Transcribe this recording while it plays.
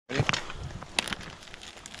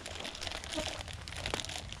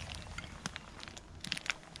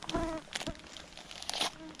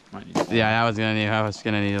Might need more. Yeah, I was gonna need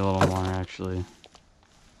a little more actually.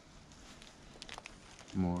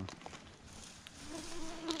 More.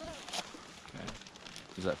 Okay.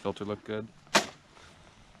 Does that filter look good?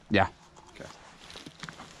 Yeah. Okay.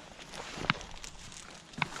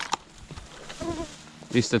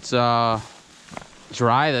 At least it's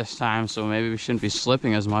dry this time, so maybe we shouldn't be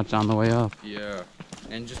slipping as much on the way up. Yeah.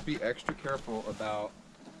 And just be extra careful about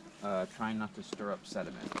trying not to stir up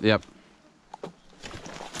sediment. Yep.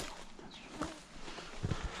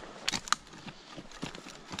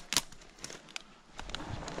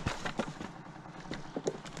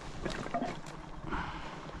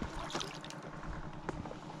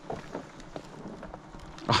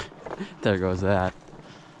 There goes that.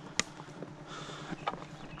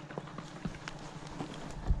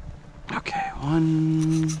 Okay,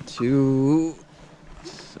 1, 2,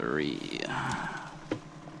 3.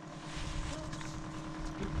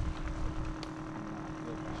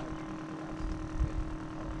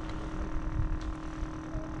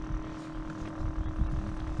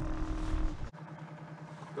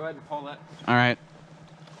 Go ahead and pull that. All right.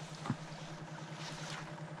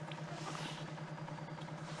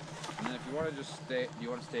 And then if you want to just stay, do you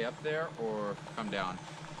want to stay up there or come down?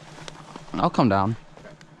 I'll come down. Okay.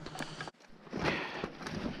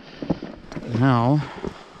 Now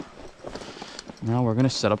we're gonna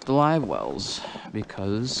set up the live wells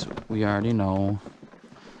because we already know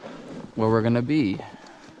where we're gonna be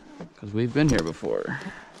because we've been here before.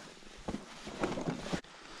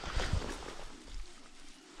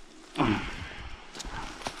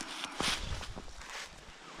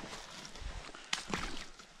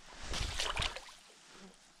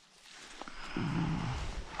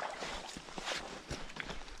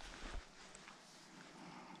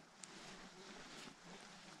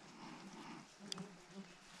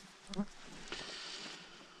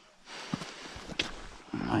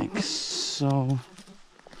 Like so.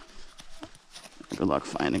 Good luck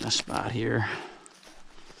finding a spot here.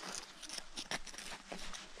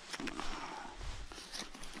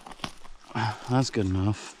 That's good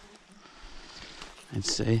enough, I'd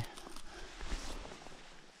say.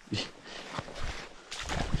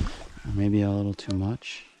 Maybe a little too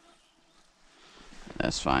much.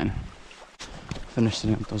 That's fine. Finish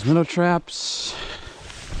setting up those minnow traps.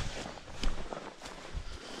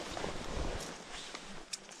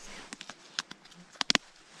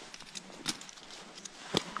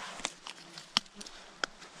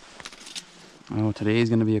 Oh, today's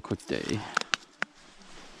gonna be a quick day.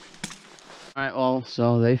 Alright, well,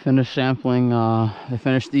 so they finished sampling, they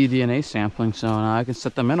finished the eDNA sampling, so now I can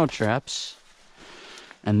set the minnow traps.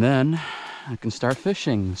 And then I can start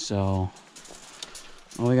fishing, so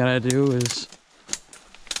all we gotta do is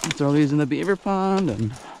throw these in the beaver pond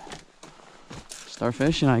and start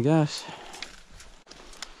fishing, I guess.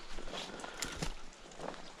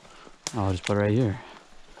 Oh, I'll just put it right here.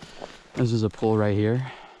 This is a pool right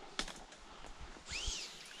here.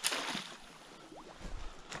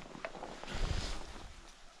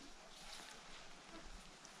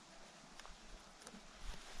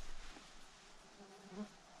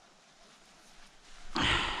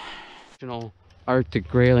 Arctic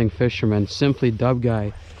grayling fisherman, simply dub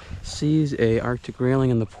guy, sees a Arctic grayling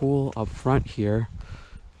in the pool up front here.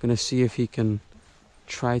 Gonna see if he can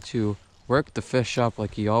try to work the fish up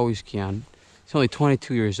like he always can. He's only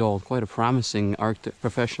 22 years old, quite a promising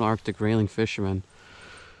professional Arctic grayling fisherman.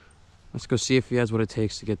 Let's go see if he has what it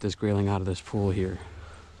takes to get this grayling out of this pool here.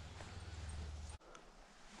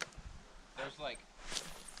 There's like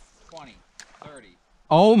 20, 30.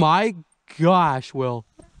 Oh my gosh, Will.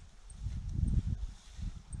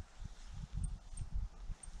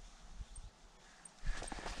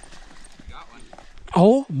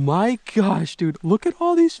 Oh my gosh, dude. Look at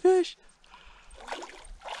all these fish.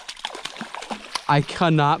 I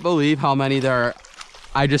cannot believe how many there are.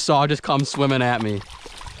 I just saw just come swimming at me.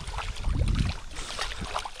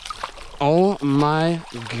 Oh my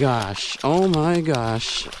gosh. Oh my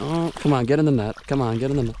gosh. Oh, come on, get in the net. Come on,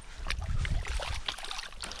 get in the net.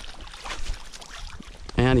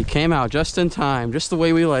 And he came out just in time, just the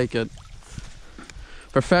way we like it.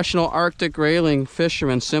 Professional Arctic grayling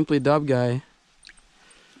fisherman, simply dub guy.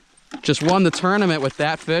 Just won the tournament with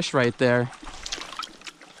that fish right there.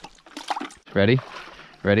 Ready?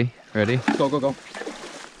 Ready? Ready? Go, go, go.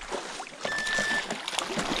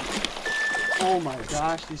 Oh my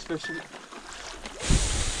gosh, these fish are... You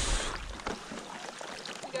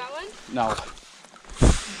got one? No.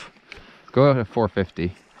 Go to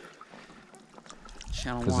 450.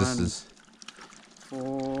 Channel 'Cause one. this is...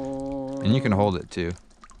 4... And you can hold it too.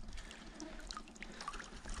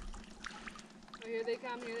 Oh, here they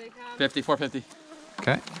come, here they come. 50, 450.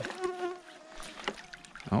 Okay.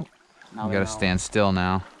 Oh, Now you they gotta know. stand still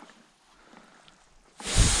now.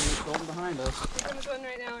 He's going behind us. Here comes one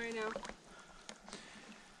right now, right now.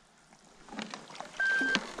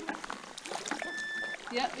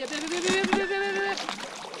 Yep.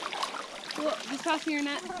 Look, just passing your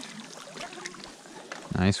net.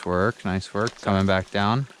 Nice work, nice work. Coming back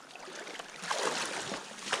down.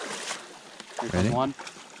 Here Ready? comes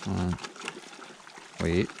one.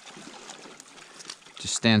 Wait.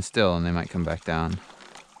 Just stand still and they might come back down.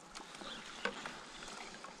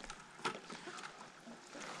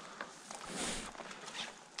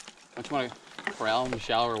 Don't you want to corral in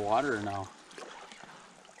shallower water or no?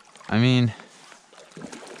 I mean,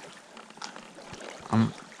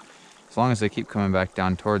 as long as they keep coming back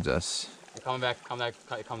down towards us. They're coming back, come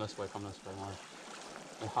this way more.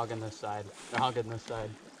 They're hugging this side.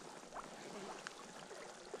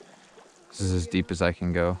 This is as deep as I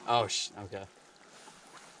can go. Oh, okay.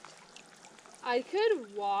 I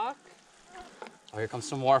could walk. Oh, here comes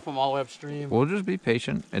some more from all the way upstream. We'll just be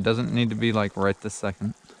patient. It doesn't need to be like right this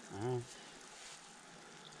second. Alright.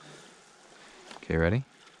 Okay, ready?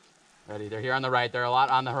 Ready, they're here on the right. They're a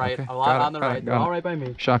lot on the right. Okay, A lot got it, on the got it, right. got They're all it. right by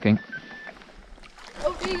me. Shocking.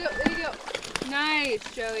 Oh, there you go. Nice,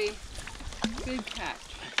 Joey. Good catch.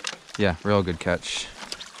 Yeah, real good catch.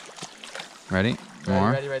 Ready?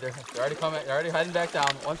 More. Ready, right there. They're already coming. They're already heading back down.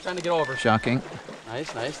 One's trying to get over. Shocking.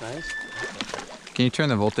 Nice. Can you turn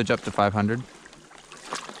the voltage up to 500?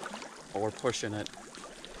 Oh, we're pushing it.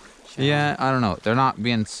 Yeah, I don't know. They're not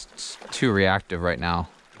being too reactive right now.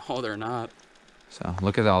 Oh, they're not. So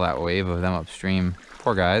look at all that wave of them upstream.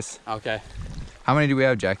 Poor guys. Okay. How many do we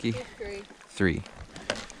have, Jackie? Three. 3.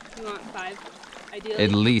 You want 5, ideally?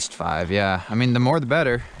 At least 5, yeah. I mean, the more the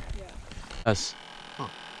better. Yeah. Yes.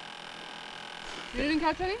 You didn't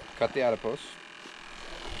catch any? Cut the adipose.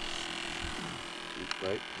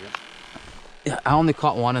 Right, yeah. Yeah, I only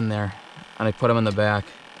caught one in there, and I put him in the back.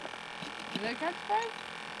 Did I catch 5?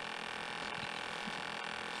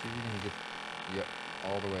 See if you can get, yep,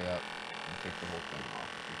 all the way up and take the whole thing off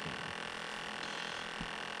if you can.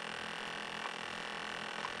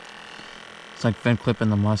 It's like fin clipping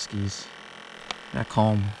the muskies. That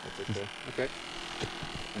comb. That's okay. Okay.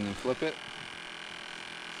 And then flip it.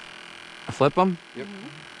 Flip them? Yep.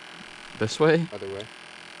 This way? Other way.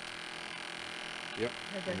 Yep.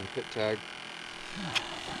 Perfect. And then pit tag.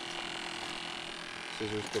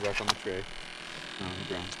 Scissors go back on the tray. On the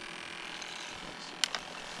ground.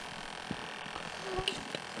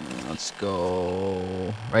 Let's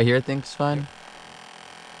go. Right here, I think is fine. Yep.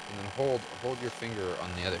 And then hold your finger on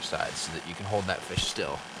the other side so that you can hold that fish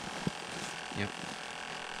still. Yep.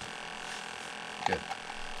 Good.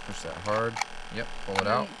 Push that hard. Yep. Pull it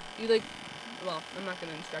out. You like, well, I'm not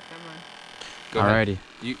going to instruct them on. Go ahead.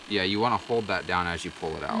 Alrighty. You want to hold that down as you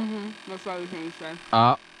pull it out. That's what I was going to say.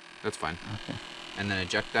 That's fine. Okay. And then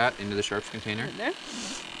eject that into the sharps container. Right there.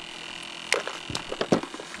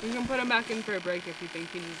 You can put him back in for a break if you think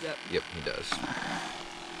he needs it. Yep, he does.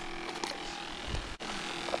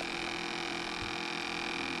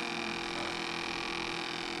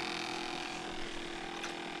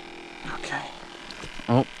 Okay.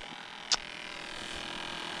 Oh.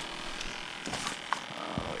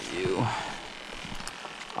 You.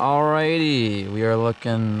 Alrighty. We are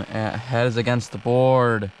looking at heads against the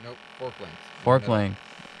board. Nope, fork length. Fork length.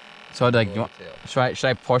 So like, Below you the tail. should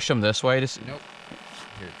I push them this way? Nope.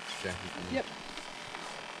 Here, Jackie. Yep.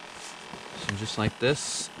 So just like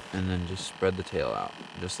this, and then just spread the tail out,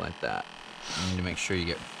 just like that. You need to make sure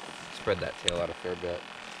you spread that tail out a fair bit.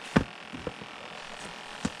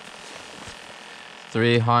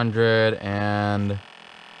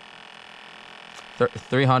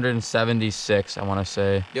 376, I want to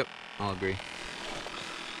say. Yep, I'll agree.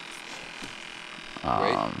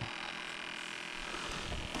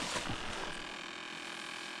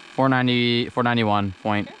 491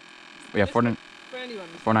 point. Yeah, 491.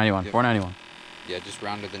 491. Yep. 491. Yeah, just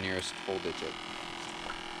round to the nearest whole digit.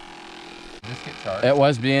 Just get charged. It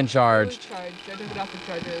was being It was charged. charged. I took it off the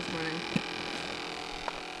charger this morning.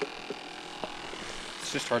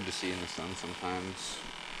 It's just hard to see in the sun sometimes.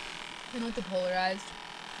 And with the polarized.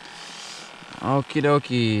 Okie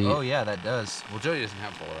dokie. Oh yeah, that does. Well, Jody doesn't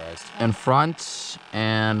have polarized. In front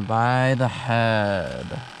and by the head.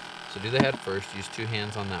 So do the head first. Use 2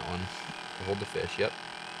 hands on that one to hold the fish. Yep.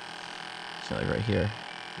 So like right here.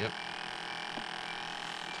 Yep.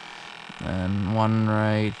 And one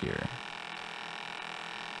right here.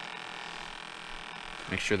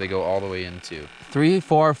 Make sure they go all the way in too.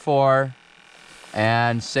 344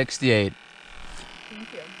 and 68.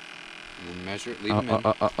 Thank you. And then measure. Leave them in.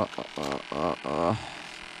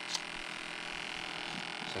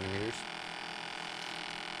 centimeters.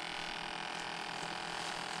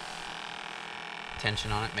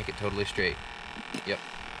 Tension on it, make it totally straight. Yep.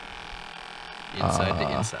 Inside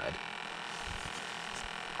to inside.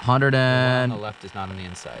 100 The one on and... the left is not on the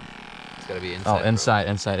inside. It's got to be Oh, inside.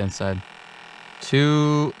 inside.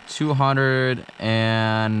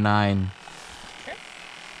 209. Sure.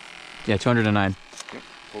 Yeah, 209. Yep.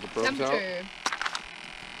 Pull the probes out. Temperature.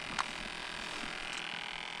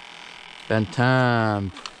 Bent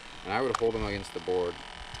temp. And I would hold them against the board.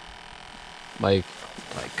 Like,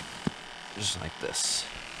 Just like this.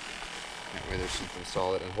 That way there's something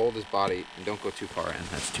solid. And hold his body and don't go too far in.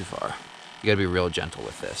 That's too far. You gotta be real gentle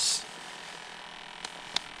with this.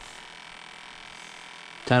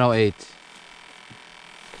 1008.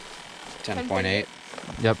 10.8.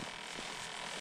 Yep.